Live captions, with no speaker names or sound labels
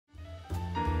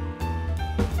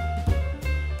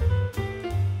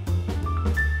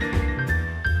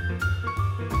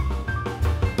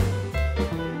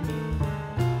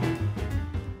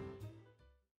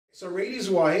So Réti's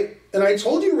white, and I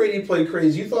told you Réti played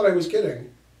crazy. You thought I was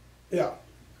kidding. Yeah.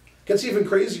 Gets even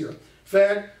crazier. In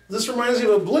fact, this reminds me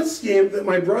of a blitz game that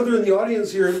my brother in the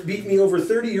audience here beat me over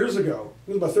 30 years ago.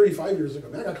 It was about 35 years ago.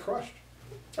 Man, I got crushed.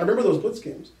 I remember those blitz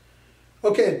games.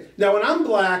 Okay, now when I'm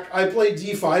black, I play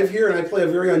d5 here, and I play a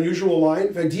very unusual line.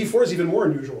 In fact, d4 is even more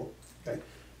unusual. Okay,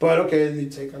 but okay, you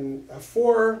take on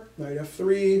f4, knight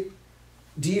f3,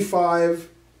 d5.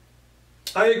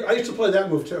 I used to play that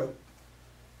move too.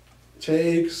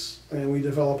 Takes, and we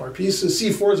develop our pieces.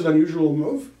 c4 is an unusual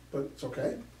move, but it's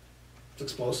okay. It's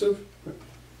explosive.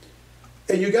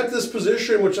 And you get this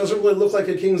position which doesn't really look like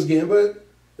a king's gambit.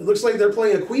 It looks like they're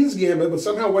playing a queen's gambit, but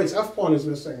somehow white's f-pawn is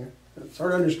missing. It's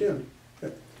hard to understand.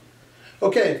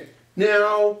 Okay,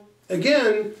 now,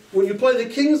 again, when you play the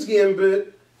king's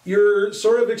gambit, you're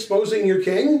sort of exposing your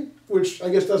king, which I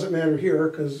guess doesn't matter here,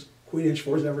 because queen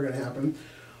h4 is never going to happen.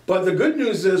 But the good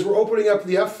news is we're opening up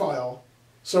the f-file.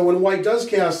 So when white does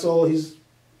castle, he's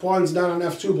pawns down on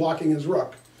f2, blocking his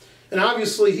rook. And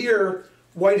obviously here,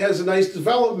 white has a nice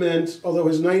development, although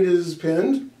his knight is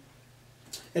pinned,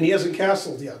 and he hasn't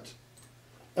castled yet.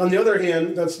 On the other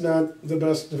hand, that's not the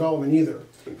best development either.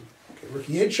 Okay, rook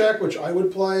e8 check, which I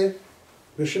would play.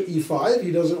 Bishop e5,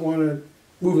 he doesn't want to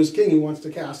move his king, he wants to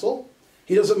castle.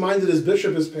 He doesn't mind that his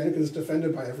bishop is pinned because it's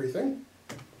defended by everything.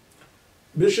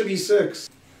 Bishop e6.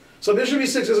 So bishop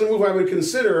e6 is a move I would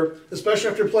consider, especially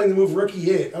after playing the move rook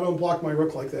e8. I don't block my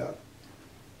rook like that.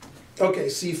 Okay,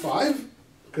 c5,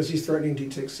 because he's threatening to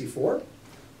take c4.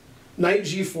 Knight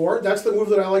g4, that's the move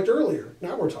that I liked earlier.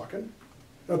 Now we're talking.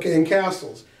 Okay, and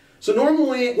castles. So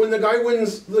normally when the guy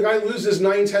loses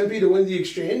 9 tempi to win the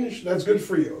exchange, that's good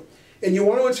for you. And you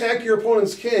want to attack your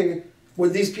opponent's king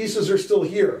when these pieces are still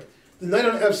here. The knight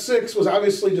on f6 was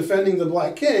obviously defending the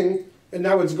black king, and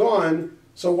now it's gone,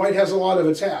 so white has a lot of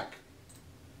attack.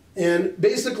 And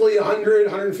basically 100,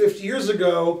 150 years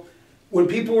ago, when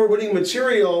people were winning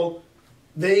material,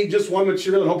 they just won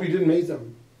material and hope you didn't mate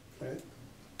them. Right?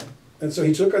 And so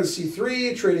he took on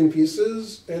c3, trading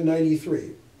pieces, and knight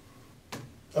e3.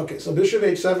 Okay, so bishop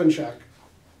h7 check.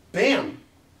 Bam!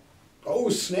 Oh,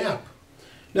 snap.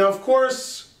 Now, of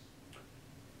course,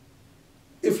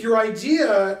 if your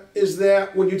idea is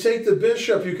that when you take the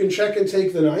bishop, you can check and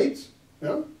take the knight,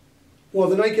 yeah? Well,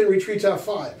 the knight can retreat to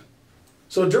f5.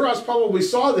 So Duras probably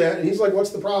saw that, and he's like, what's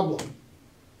the problem?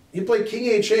 He played king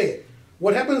h8.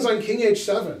 What happens on king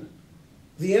h7?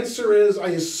 The answer is, I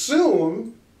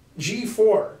assume,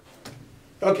 g4.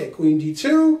 Okay, queen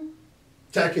d2,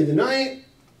 attacking the knight,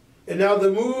 and now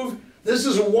the move, this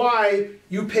is why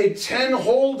you paid $10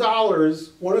 whole,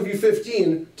 one of you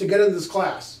 15, to get in this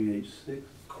class. Queen h6.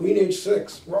 Queen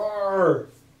h6, roar!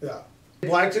 Yeah.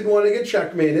 Black didn't want to get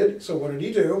checkmated, so what did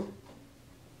he do?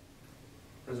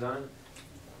 Resign?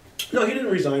 No, he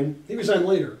didn't resign. He resigned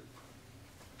later.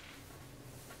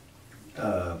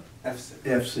 F6.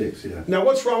 F6, yeah. Now,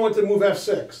 what's wrong with the move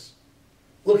f6?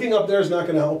 Looking up there is not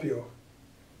going to help you.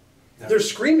 They're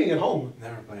screaming at home.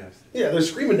 Never play F6. Yeah, they're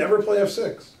screaming, never play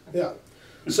f6. Yeah.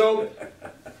 So,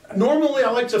 normally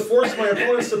I like to force my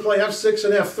opponents to play f6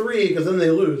 and f3 because then they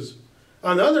lose.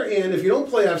 On the other hand, if you don't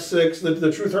play f6,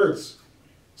 the truth hurts.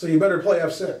 So you better play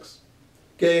f6.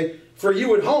 Okay? For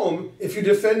you at home, if you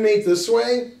defend mate this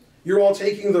way, you're all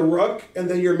taking the rook and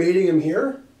then you're mating him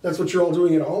here. That's what you're all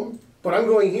doing at home. But I'm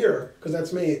going here because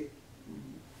that's mate.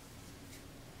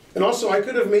 And also, I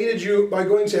could have mated you by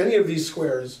going to any of these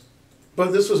squares,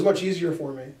 but this was much easier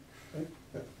for me.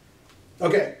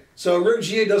 Okay, so rook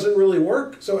g8 doesn't really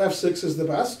work, so f6 is the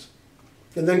best.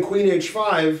 And then queen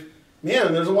h5,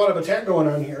 man, there's a lot of attack going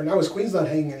on here. Now his queen's not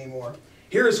hanging anymore.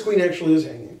 Here his queen actually is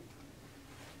hanging.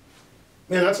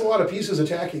 Man, that's a lot of pieces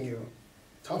attacking you.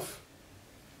 Tough.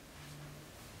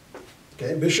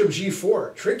 Okay, bishop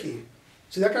g4, tricky.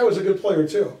 See, that guy was a good player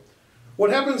too. What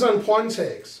happens on pawn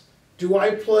takes? Do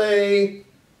I play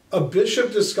a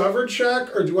bishop discovered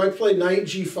check, or do I play knight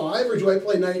g5, or do I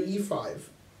play knight e5?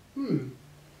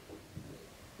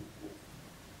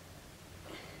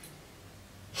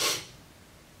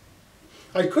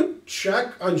 I could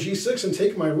check on g6 and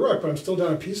take my rook, but I'm still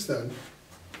down a piece then.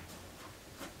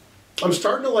 I'm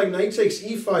starting to like knight takes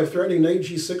e5, threatening knight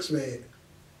g6 mate.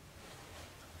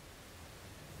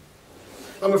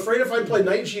 I'm afraid if I play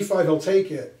knight g5, he'll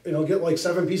take it, and he'll get like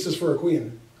 7 pieces for a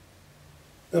queen.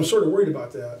 And I'm sort of worried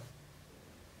about that.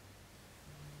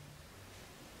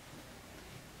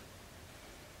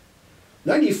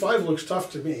 Knight e5 looks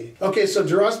tough to me. Okay, so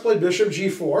Duras played bishop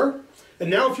g4,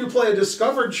 and now if you play a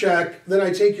discovered check, then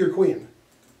I take your queen.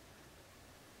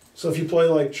 So if you play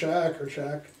like check or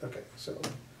check, okay, so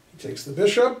he takes the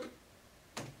bishop,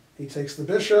 he takes the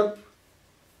bishop,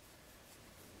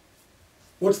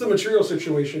 What's the material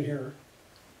situation here?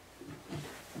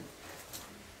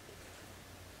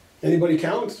 Anybody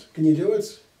count? Can you do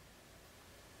it?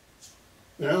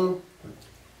 No?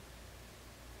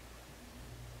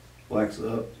 Black's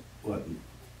up, what?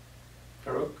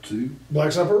 A rook. 2?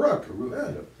 Black's up a rook. A rook,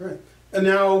 Yeah, yep. right. And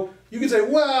now you can say,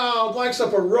 well, black's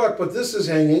up a rook, but this is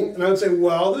hanging. And I would say,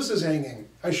 well, this is hanging.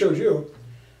 I showed you.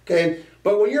 Okay,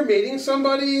 but when you're mating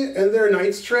somebody and their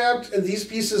knight's trapped and these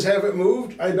pieces haven't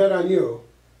moved, I bet on you.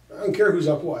 I don't care who's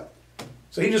up what.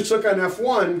 So he just took on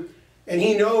f1 and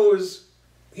he knows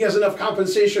he has enough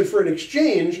compensation for an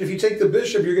exchange. If you take the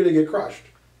bishop, you're going to get crushed.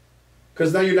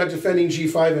 Because now you're not defending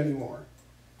g5 anymore.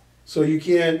 So you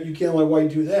can't let white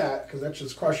do that, because that's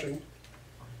just crushing.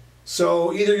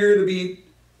 So either you're going to be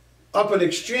up an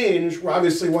exchange, where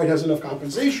obviously white has enough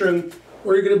compensation,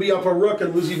 or you're going to be up a rook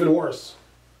and lose even worse.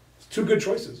 It's two good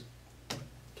choices.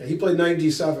 Okay, he played knight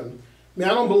d7. Man,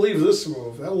 I don't believe this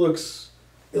move. It looks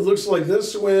like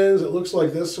this wins, it looks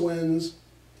like this wins.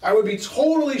 I would be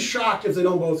totally shocked if they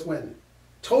don't both win.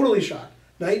 Totally shocked.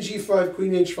 Knight g5,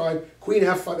 queen h5, queen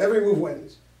f5, every move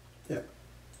wins. Yeah.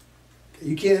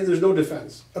 You can't, there's no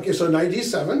defense. Okay, so knight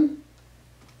d7,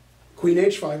 queen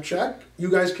h5 check. You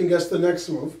guys can guess the next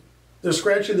move. They're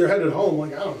scratching their head at home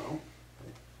like, I don't know.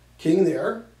 King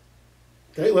there.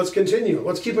 Okay, let's continue.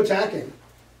 Let's keep attacking.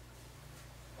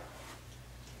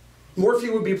 Morphy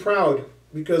would be proud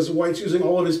because white's using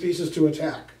all of his pieces to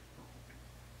attack.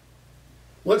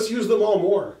 Let's use them all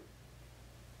more.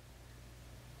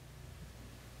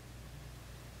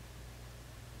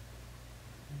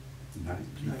 Knight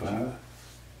g5.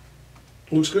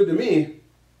 Looks good to me.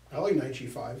 I like knight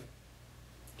g5.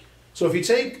 So if you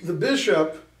take the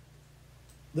bishop,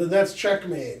 then that's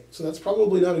checkmate. So that's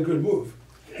probably not a good move.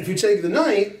 If you take the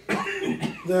knight,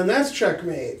 then that's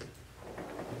checkmate.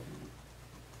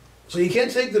 So you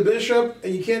can't take the bishop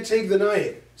and you can't take the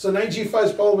knight. So knight g5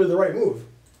 is probably the right move.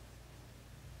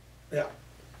 Yeah.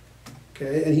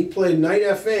 Okay, and he played knight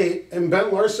f8, and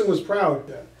Ben Larson was proud.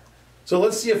 So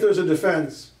let's see if there's a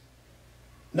defense.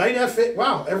 Knight f8,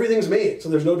 wow, everything's mate, so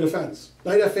there's no defense.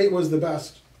 Knight f8 was the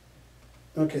best.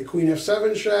 Okay, queen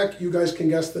f7 check. You guys can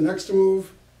guess the next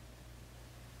move.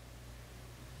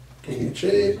 King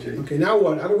h8. Okay, now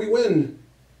what? How do we win?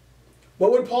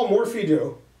 What would Paul Morphy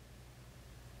do?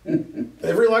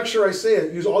 Every lecture I say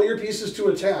it, use all your pieces to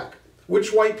attack.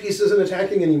 Which white piece isn't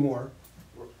attacking anymore?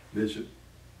 Bishop.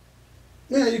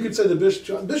 Yeah, you could say the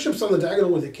bishop's on the diagonal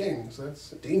with the king, so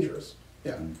that's dangerous.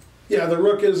 Yeah. Yeah, the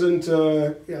rook isn't,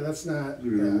 yeah, that's not.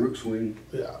 Look at Yeah. the rook swing.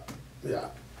 Yeah, yeah.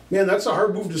 Man, that's a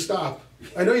hard move to stop.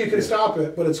 I know you can stop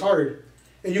it, but it's hard.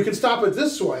 And you can stop it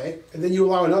this way, and then you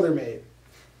allow another mate.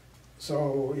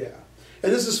 So, yeah.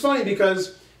 And this is funny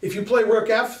because if you play rook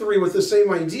f3 with the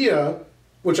same idea,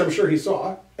 which I'm sure he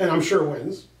saw, and I'm sure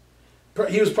wins,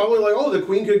 he was probably like, oh, the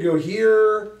queen could go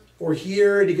here or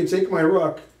here, and he could take my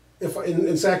rook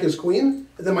and sack his queen,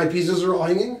 and then my pieces are all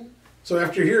hanging. So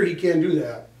after here, he can't do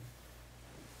that.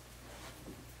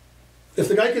 If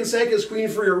the guy can sack his queen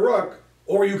for your rook,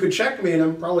 or you could checkmate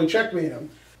him, probably checkmate him.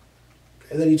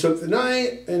 And then he took the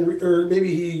knight, or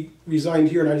maybe he resigned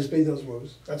here and I just made those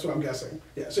moves. That's what I'm guessing.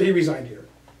 Yeah, so he resigned here.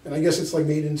 And I guess it's like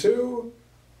mate in 2,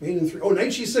 mate in 3. Oh, knight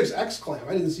g6, X-clam.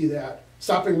 I didn't see that.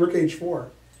 Stopping rook h4.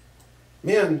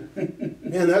 Man,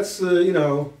 man, that's, you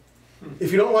know,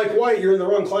 if you don't like white, you're in the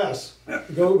wrong class.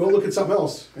 Go look at something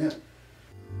else. Man.